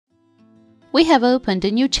We have opened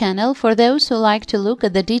a new channel for those who like to look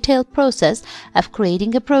at the detailed process of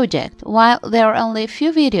creating a project. While there are only a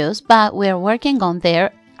few videos, but we are working on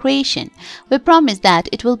their creation. We promise that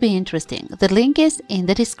it will be interesting. The link is in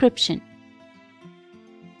the description.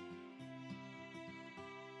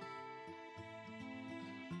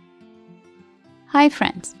 Hi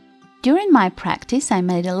friends! During my practice, I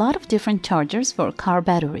made a lot of different chargers for car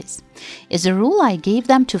batteries. As a rule, I gave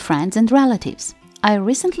them to friends and relatives. I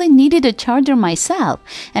recently needed a charger myself,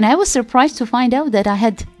 and I was surprised to find out that I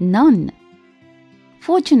had none.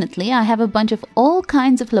 Fortunately, I have a bunch of all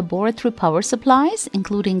kinds of laboratory power supplies,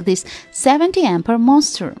 including this 70-ampere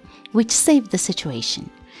monster, which saved the situation.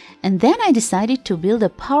 And then I decided to build a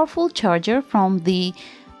powerful charger from the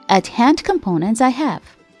at-hand components I have.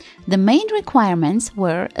 The main requirements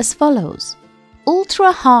were as follows: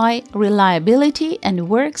 ultra-high reliability and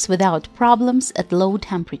works without problems at low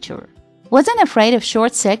temperature. Wasn't afraid of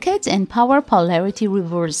short circuits and power polarity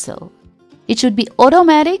reversal. It should be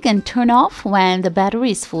automatic and turn off when the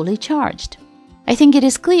battery is fully charged. I think it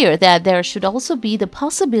is clear that there should also be the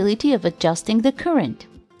possibility of adjusting the current.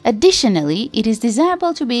 Additionally, it is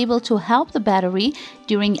desirable to be able to help the battery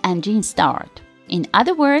during engine start. In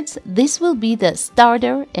other words, this will be the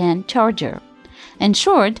starter and charger. In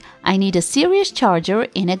short, I need a serious charger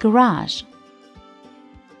in a garage.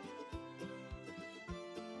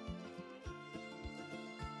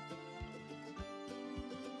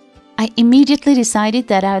 I immediately decided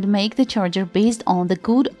that I would make the charger based on the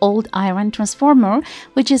good old iron transformer,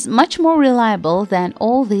 which is much more reliable than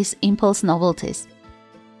all these impulse novelties.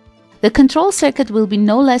 The control circuit will be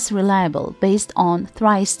no less reliable, based on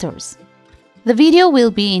thyristors. The video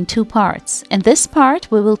will be in two parts. In this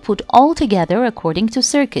part, we will put all together according to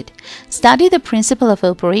circuit, study the principle of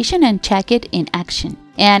operation and check it in action.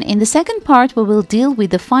 And in the second part, we will deal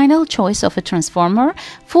with the final choice of a transformer,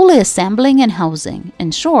 fully assembling and housing.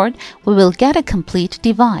 In short, we will get a complete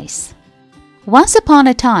device. Once upon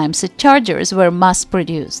a time, such chargers were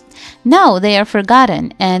mass-produced. Now they are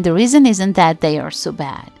forgotten, and the reason isn't that they are so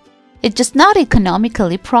bad. It's just not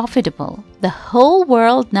economically profitable. The whole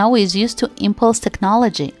world now is used to impulse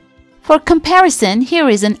technology. For comparison, here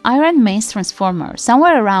is an iron mains transformer,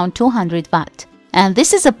 somewhere around 200 watt. And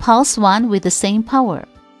this is a pulse one with the same power.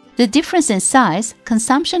 The difference in size,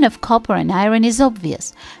 consumption of copper and iron is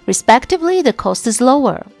obvious. Respectively, the cost is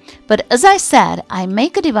lower. But as I said, I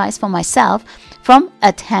make a device for myself from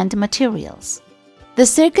at-hand materials. The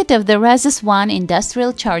circuit of the Resus 1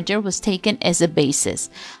 industrial charger was taken as a basis.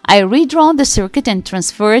 I redrawn the circuit and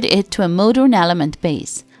transferred it to a modern element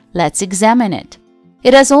base. Let's examine it.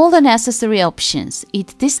 It has all the necessary options.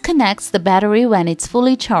 It disconnects the battery when it's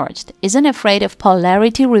fully charged, isn't afraid of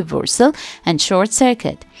polarity reversal and short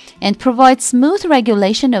circuit, and provides smooth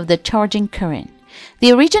regulation of the charging current.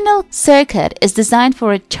 The original circuit is designed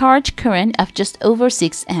for a charge current of just over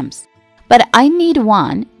 6 amps. But I need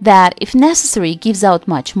one that, if necessary, gives out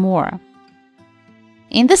much more.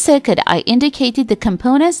 In the circuit, I indicated the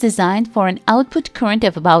components designed for an output current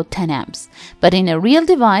of about 10 amps, but in a real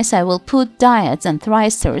device I will put diodes and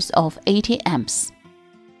thyristors of 80 amps.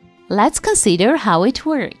 Let's consider how it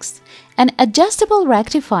works. An adjustable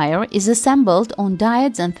rectifier is assembled on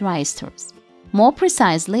diodes and thyristors. More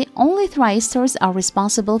precisely, only thyristors are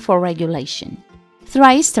responsible for regulation.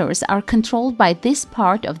 Thyristors are controlled by this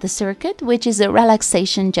part of the circuit, which is a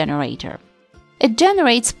relaxation generator. It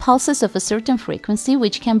generates pulses of a certain frequency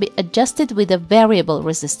which can be adjusted with a variable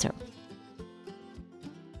resistor.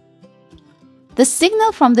 The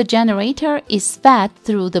signal from the generator is fed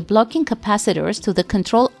through the blocking capacitors to the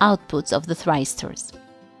control outputs of the thyristors.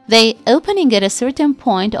 They, opening at a certain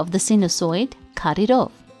point of the sinusoid, cut it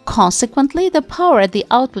off. Consequently, the power at the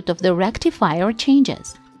output of the rectifier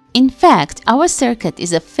changes. In fact, our circuit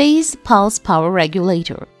is a phase pulse power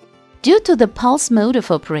regulator. Due to the pulse mode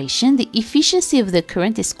of operation, the efficiency of the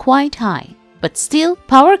current is quite high, but still,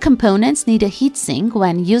 power components need a heatsink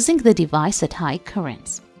when using the device at high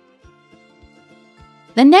currents.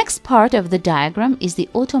 The next part of the diagram is the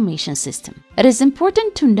automation system. It is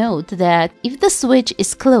important to note that if the switch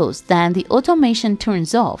is closed, then the automation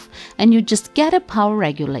turns off and you just get a power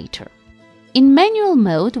regulator. In manual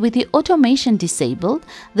mode, with the automation disabled,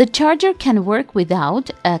 the charger can work without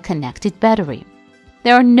a connected battery.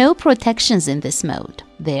 There are no protections in this mode.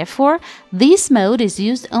 Therefore, this mode is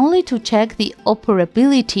used only to check the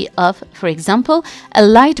operability of, for example, a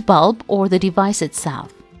light bulb or the device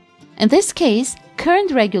itself. In this case,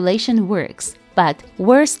 current regulation works, but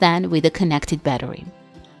worse than with a connected battery.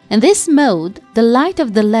 In this mode, the light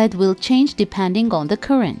of the LED will change depending on the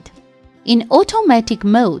current. In automatic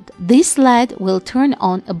mode, this LED will turn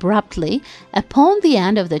on abruptly upon the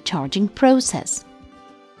end of the charging process.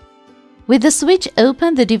 With the switch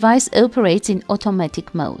open, the device operates in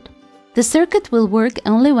automatic mode. The circuit will work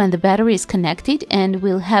only when the battery is connected and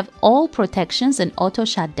will have all protections and auto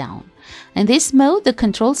shutdown. In this mode, the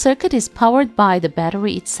control circuit is powered by the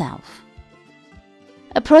battery itself.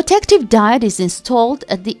 A protective diode is installed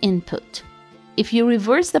at the input. If you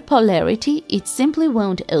reverse the polarity, it simply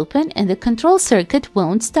won't open and the control circuit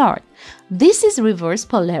won't start. This is reverse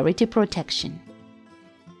polarity protection.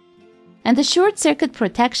 And the short circuit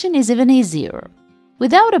protection is even easier.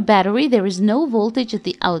 Without a battery, there is no voltage at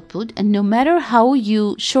the output, and no matter how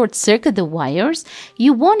you short circuit the wires,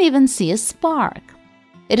 you won't even see a spark.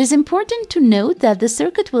 It is important to note that the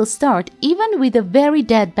circuit will start even with a very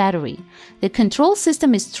dead battery. The control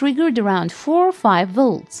system is triggered around 4 or 5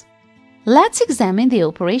 volts. Let's examine the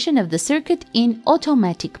operation of the circuit in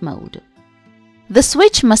automatic mode. The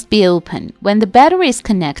switch must be open. When the battery is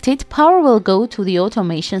connected, power will go to the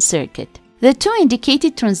automation circuit. The 2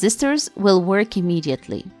 indicated transistors will work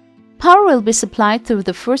immediately. Power will be supplied through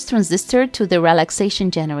the first transistor to the relaxation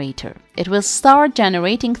generator. It will start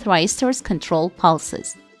generating thyristors control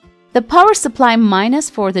pulses. The power supply minus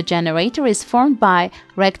for the generator is formed by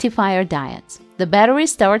rectifier diodes. The battery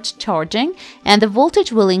starts charging and the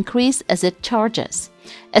voltage will increase as it charges.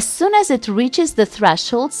 As soon as it reaches the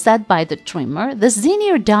threshold set by the trimmer, the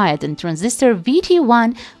Zener diode and transistor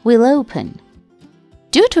VT1 will open.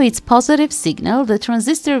 Due to its positive signal, the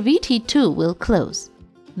transistor VT2 will close.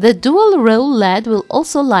 The dual-row LED will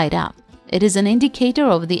also light up. It is an indicator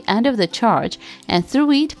of the end of the charge, and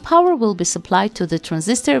through it, power will be supplied to the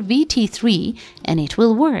transistor VT3 and it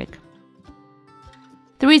will work.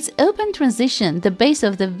 Through its open transition, the base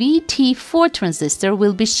of the VT4 transistor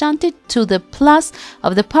will be shunted to the plus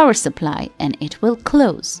of the power supply and it will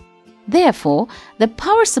close. Therefore, the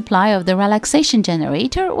power supply of the relaxation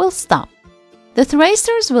generator will stop. The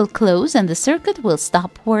thyristors will close and the circuit will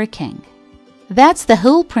stop working. That's the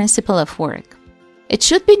whole principle of work. It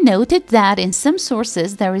should be noted that in some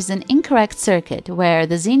sources there is an incorrect circuit where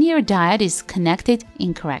the Zener diode is connected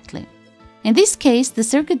incorrectly. In this case, the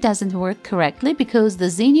circuit doesn't work correctly because the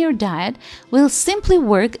Zener diode will simply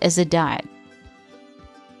work as a diode.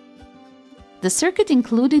 The circuit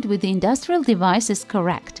included with the industrial device is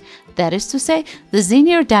correct. That is to say, the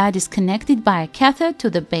Zener diode is connected by a cathode to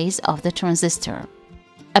the base of the transistor.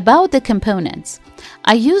 About the components,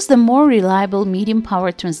 I use the more reliable medium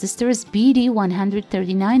power transistors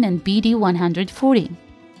BD139 and BD140.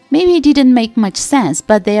 Maybe it didn't make much sense,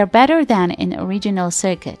 but they are better than in original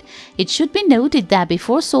circuit. It should be noted that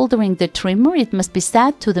before soldering the trimmer, it must be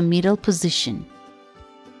set to the middle position.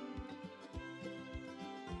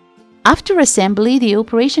 After assembly, the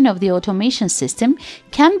operation of the automation system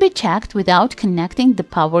can be checked without connecting the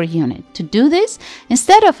power unit. To do this,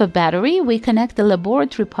 instead of a battery, we connect the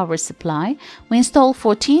laboratory power supply. We install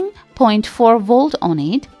 14.4 volt on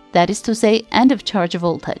it, that is to say, end of charge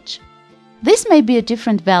voltage. This may be a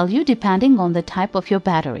different value depending on the type of your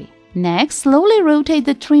battery. Next, slowly rotate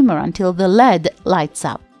the trimmer until the LED lights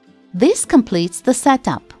up. This completes the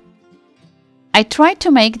setup. I tried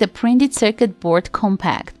to make the printed circuit board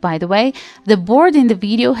compact. By the way, the board in the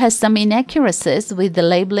video has some inaccuracies with the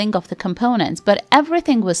labeling of the components, but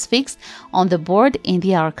everything was fixed on the board in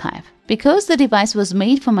the archive. Because the device was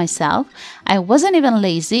made for myself, I wasn't even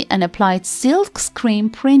lazy and applied silk screen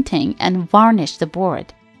printing and varnished the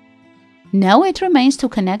board. Now it remains to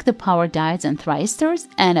connect the power diodes and thyristors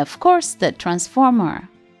and, of course, the transformer.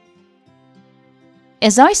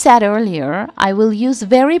 As I said earlier, I will use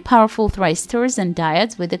very powerful thyristors and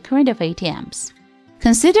diodes with a current of 80 amps.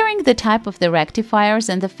 Considering the type of the rectifiers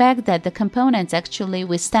and the fact that the components actually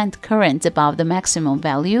withstand currents above the maximum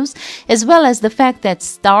values, as well as the fact that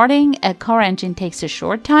starting a car engine takes a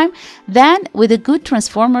short time, then with a good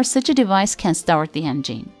transformer such a device can start the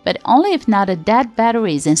engine, but only if not a dead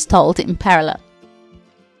battery is installed in parallel.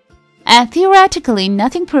 And theoretically,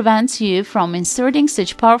 nothing prevents you from inserting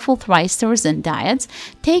such powerful thyristors and diodes,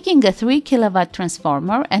 taking a 3 kW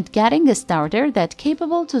transformer and getting a starter that's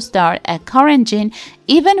capable to start a car engine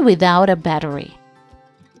even without a battery.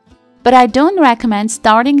 But I don't recommend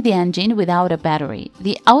starting the engine without a battery.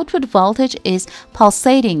 The output voltage is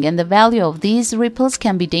pulsating and the value of these ripples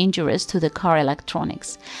can be dangerous to the car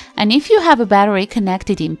electronics. And if you have a battery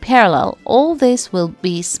connected in parallel, all this will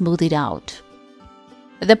be smoothed out.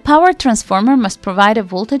 The power transformer must provide a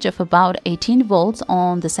voltage of about 18 volts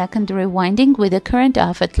on the secondary winding with a current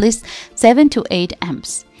of at least 7 to 8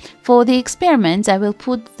 amps. For the experiments, I will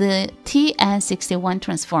put the Tn61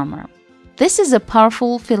 transformer. This is a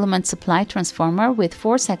powerful filament supply transformer with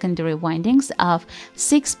 4 secondary windings of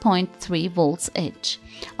 6.3 volts each.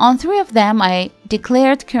 On 3 of them, I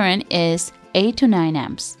declared current is 8 to 9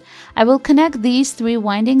 amps. I will connect these 3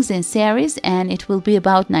 windings in series and it will be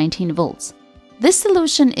about 19 volts. This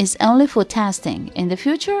solution is only for testing. In the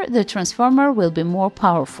future, the transformer will be more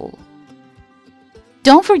powerful.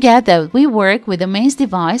 Don't forget that we work with the mains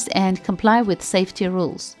device and comply with safety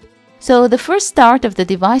rules. So the first start of the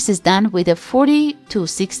device is done with a 40 to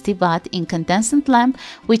 60 watt incandescent lamp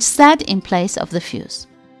which sat in place of the fuse.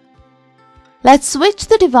 Let's switch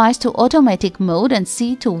the device to automatic mode and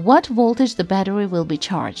see to what voltage the battery will be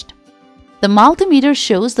charged. The multimeter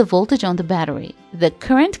shows the voltage on the battery. The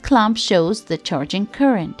current clamp shows the charging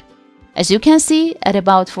current. As you can see, at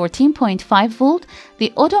about 14.5 volt,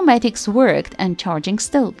 the automatics worked and charging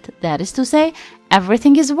stopped. That is to say,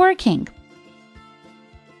 everything is working.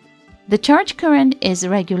 The charge current is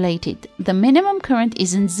regulated. The minimum current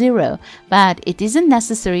isn't 0, but it isn't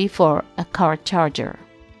necessary for a car charger.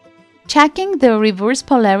 Checking the reverse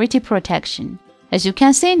polarity protection. As you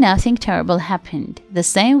can see, nothing terrible happened. The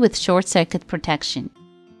same with short circuit protection.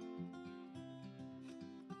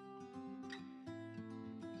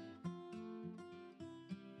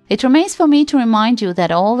 It remains for me to remind you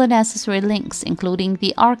that all the necessary links, including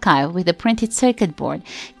the archive with the printed circuit board,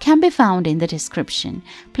 can be found in the description.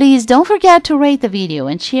 Please don't forget to rate the video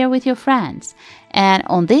and share with your friends. And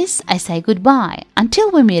on this, I say goodbye.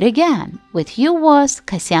 Until we meet again. With you was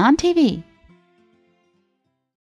Kasyan TV.